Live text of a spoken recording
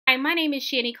my name is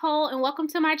Shanycole, and welcome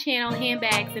to my channel,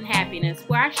 Handbags and Happiness,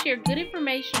 where I share good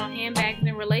information on handbags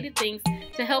and related things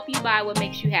to help you buy what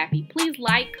makes you happy. Please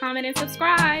like, comment, and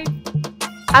subscribe.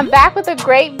 I'm back with a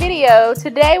great video.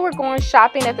 Today we're going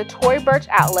shopping at the Tory Burch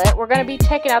Outlet. We're going to be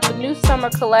checking out the new summer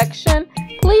collection.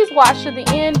 Please watch to the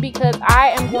end because I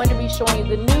am going to be showing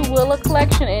you the new Willa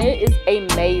collection, and it is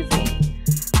amazing.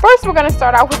 First, we're going to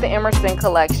start off with the Emerson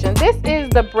collection. This is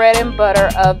the bread and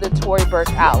butter of the Tory Burch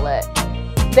Outlet.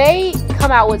 They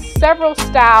come out with several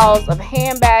styles of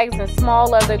handbags and small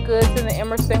leather goods in the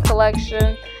Emerson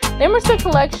collection. The Emerson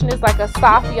collection is like a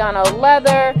Saffiano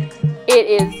leather. It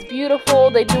is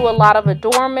beautiful. They do a lot of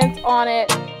adornments on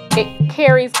it. It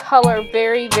carries color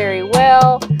very, very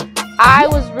well. I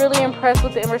was really impressed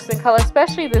with the Emerson color,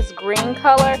 especially this green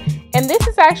color. And this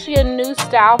is actually a new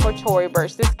style for Tory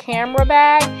Burch. This camera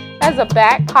bag has a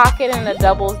back pocket and a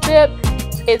double zip.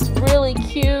 It's really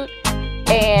cute.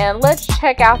 And let's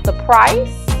check out the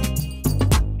price.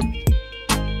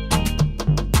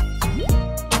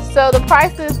 So the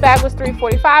price of this bag was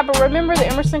 $3.45, but remember the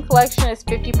Emerson collection is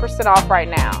 50% off right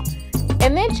now.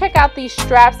 And then check out these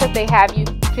straps that they have you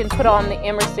can put on the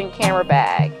Emerson camera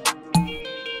bag.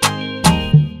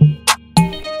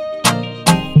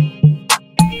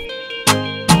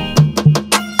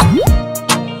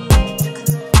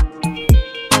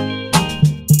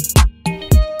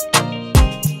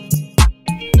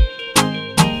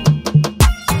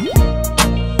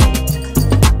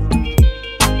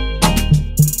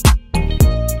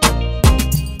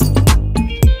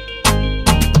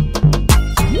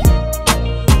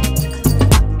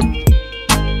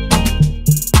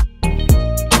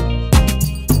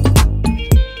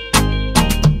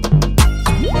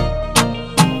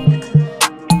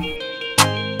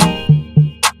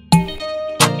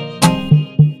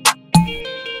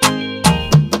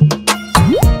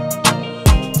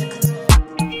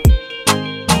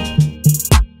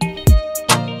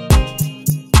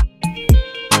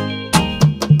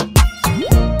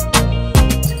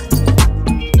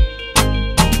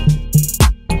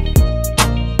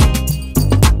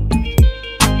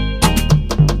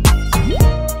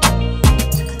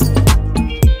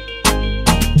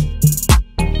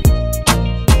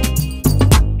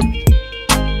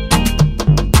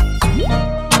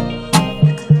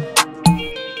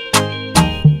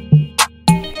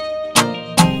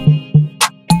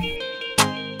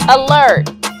 Alert!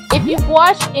 If you've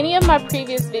watched any of my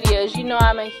previous videos, you know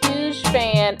I'm a huge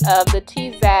fan of the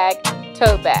T-Zag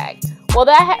tote bag. Well,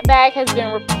 that bag has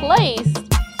been replaced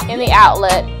in the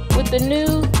outlet with the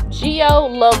new Geo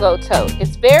logo tote.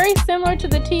 It's very similar to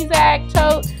the T-Zag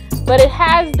tote, but it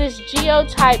has this Geo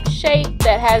type shape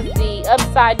that has the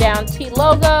upside down T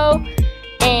logo,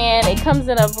 and it comes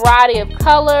in a variety of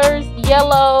colors: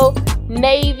 yellow,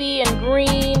 navy and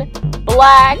green,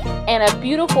 black, and a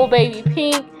beautiful baby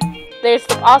pink. There's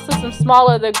also some small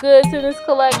other goods in this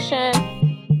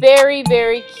collection. Very,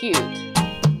 very cute.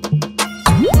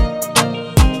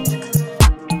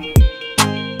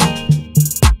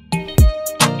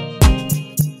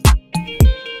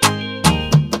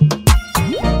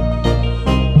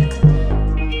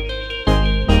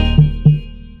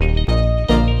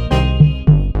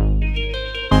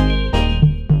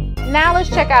 Now let's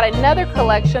check out another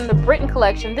collection, the Britten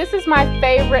collection. This is my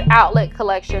favorite outlet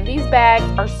collection. These bags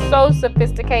are so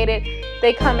sophisticated.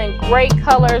 They come in great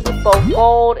colors with both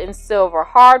gold and silver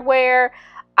hardware.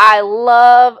 I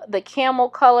love the camel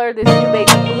color. This new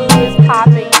baby blue is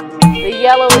popping. The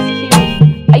yellow is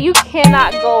cute. You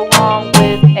cannot go wrong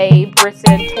with a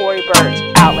Britten Tory Burch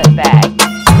outlet bag.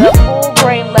 The full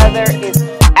grain leather is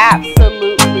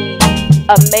absolutely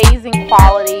amazing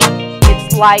quality.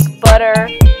 It's like butter.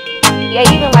 Yeah,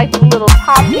 even like the little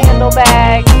top handle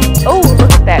bag. Oh,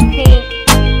 look at that pink.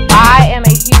 I am a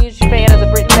huge fan of the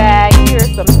Britten bag. Here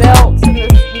are some belts in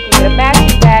this. You can get a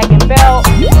matching bag and belt.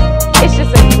 It's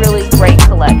just a really great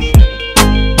collection.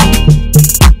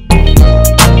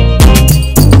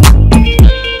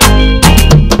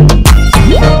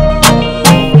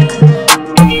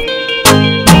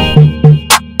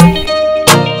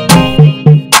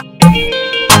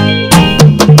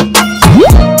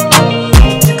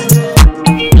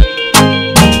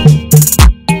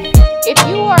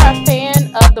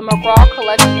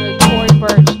 Collection of Tory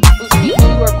Burch boutique,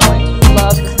 you are going to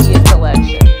love the Thea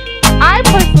collection. I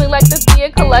personally like the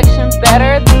Thea collection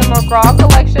better than the McGraw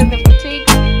collection. The boutique,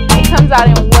 it comes out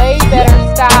in way better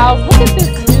styles. Look at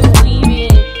this new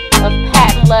weaving of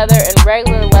patent leather and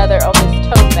regular leather on this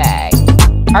tote bag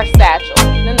or satchel.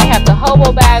 Then they have the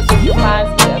hobo bag, which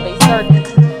reminds me of a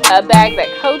certain bag that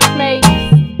Coach makes.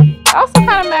 It also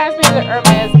kind of reminds me of the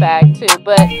Hermes bag too,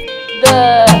 but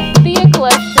the Thea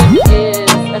collection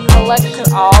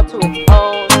to its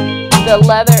own. The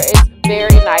leather is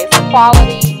very nice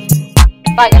quality.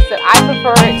 Like I said, I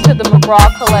prefer it to the McGraw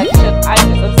collection. I'm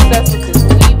just obsessed with this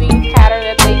weaving pattern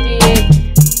that they did.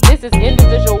 This is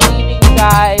individual weaving, you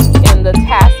guys, and the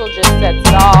tassel just sets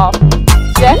it off.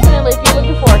 Definitely, if you're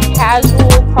looking for a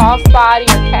casual crossbody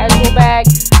or casual bag,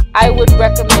 I would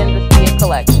recommend the Thea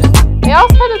collection. They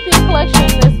also have the Thea collection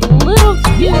in this little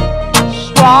cute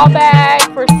straw bag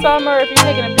for summer. If you're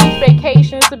taking a beach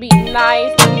vacation, this would be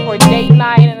nice for date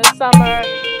night in the summer.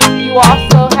 You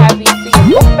also have these Thea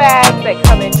book bags that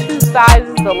come in 2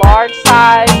 sizes, the large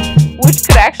size, which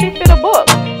could actually fit a book.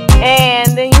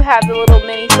 And then you have the little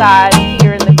mini size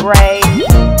here in the gray.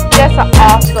 Just an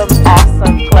awesome,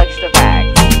 awesome collection of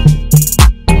bags.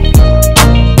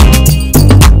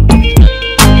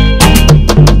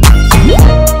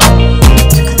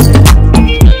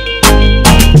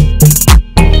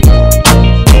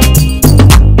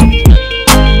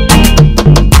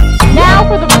 Now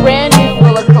for the brand new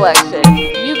Willa collection.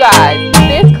 You guys,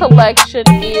 this collection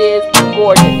is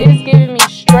gorgeous. It is giving me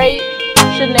straight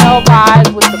Chanel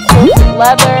vibes with the quilted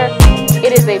leather.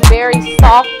 It is a very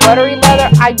soft, buttery leather.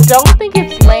 I don't think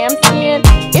it's lambskin.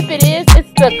 If it is,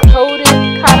 it's the coated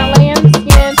kind of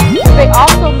lambskin. They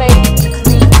also make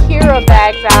the Kira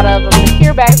bags out of them. The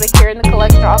Kira bags they carry in the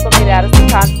collection are also made out of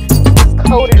sometimes this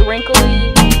coated,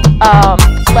 wrinkly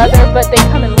leather, but they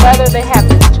come in leather. They have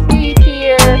this tweed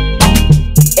here,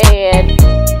 and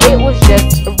it was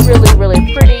just really,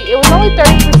 really pretty. It was only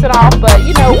 30% off, but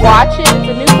you know, watch it. It's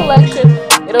a new collection.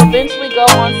 It'll eventually go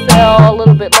on sale a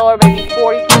little bit lower, maybe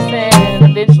 40%,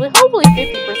 and eventually, hopefully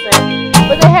 50%.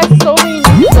 But they had so many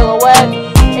new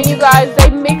silhouettes, and you guys, they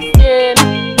mixed in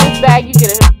this bag. You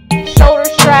get a shoulder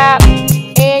strap,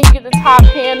 and you get the top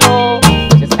handle.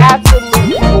 Just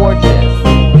absolutely gorgeous.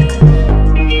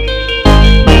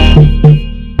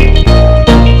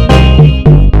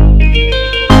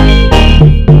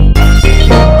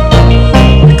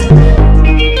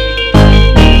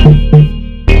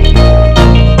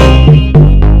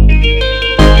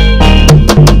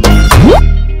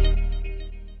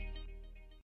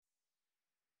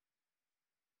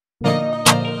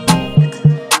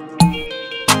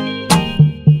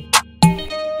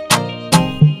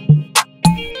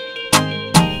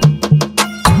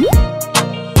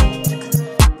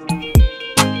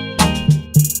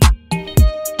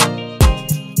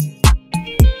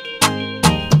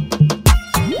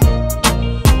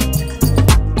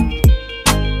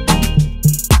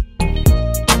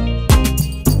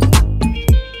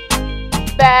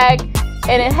 Bag,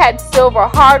 and it had silver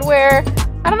hardware.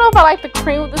 I don't know if I like the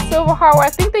cream with the silver hardware. I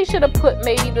think they should have put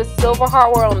maybe the silver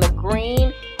hardware on the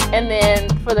green, and then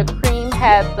for the cream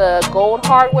had the gold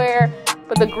hardware.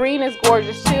 But the green is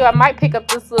gorgeous too. I might pick up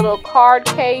this little card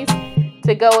case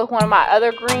to go with one of my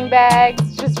other green bags.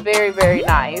 It's just very, very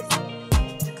nice.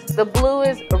 The blue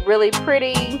is really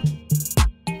pretty.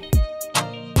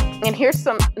 And here's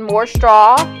some more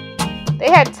straw. They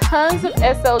had tons of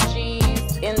SLGs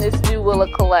in this new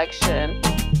Willa collection.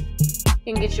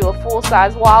 You can get you a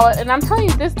full-size wallet, and I'm telling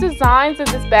you, this designs of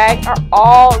this bag are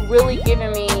all really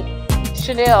giving me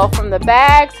Chanel, from the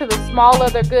bags to the small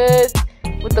leather goods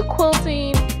with the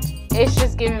quilting. It's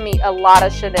just giving me a lot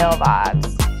of Chanel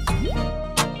vibes.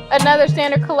 Another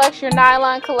standard collection, your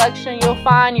nylon collection, you'll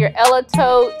find your Ella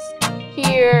totes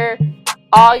here,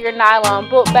 all your nylon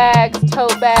book bags,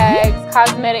 tote bags,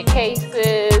 cosmetic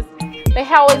cases. They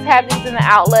always have these in the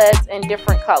outlets in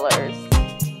different colors.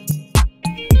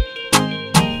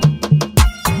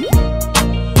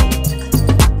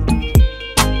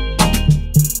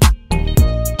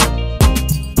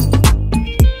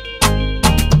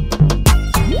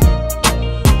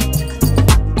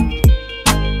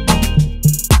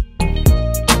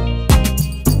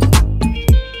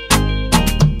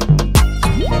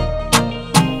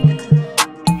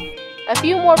 A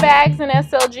few more bags and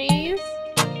SLGs.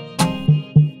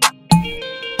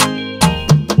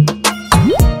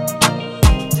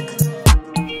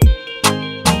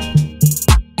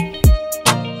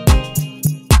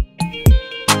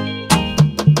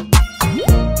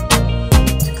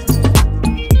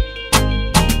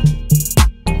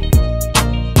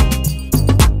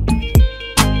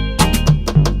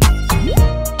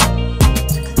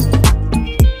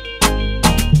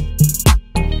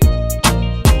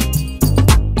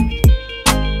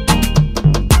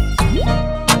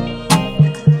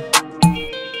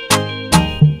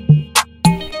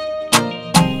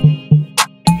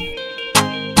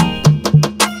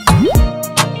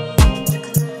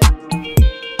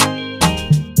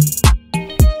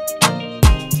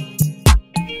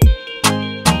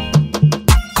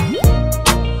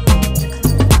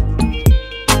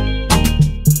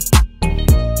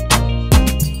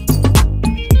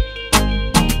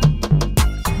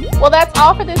 Well, that's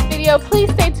all for this video.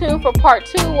 Please stay tuned for part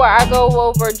 2 where I go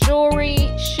over jewelry,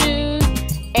 shoes,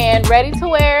 and ready to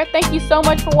wear. Thank you so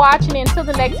much for watching. Until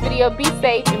the next video, be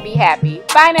safe and be happy.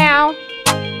 Bye now.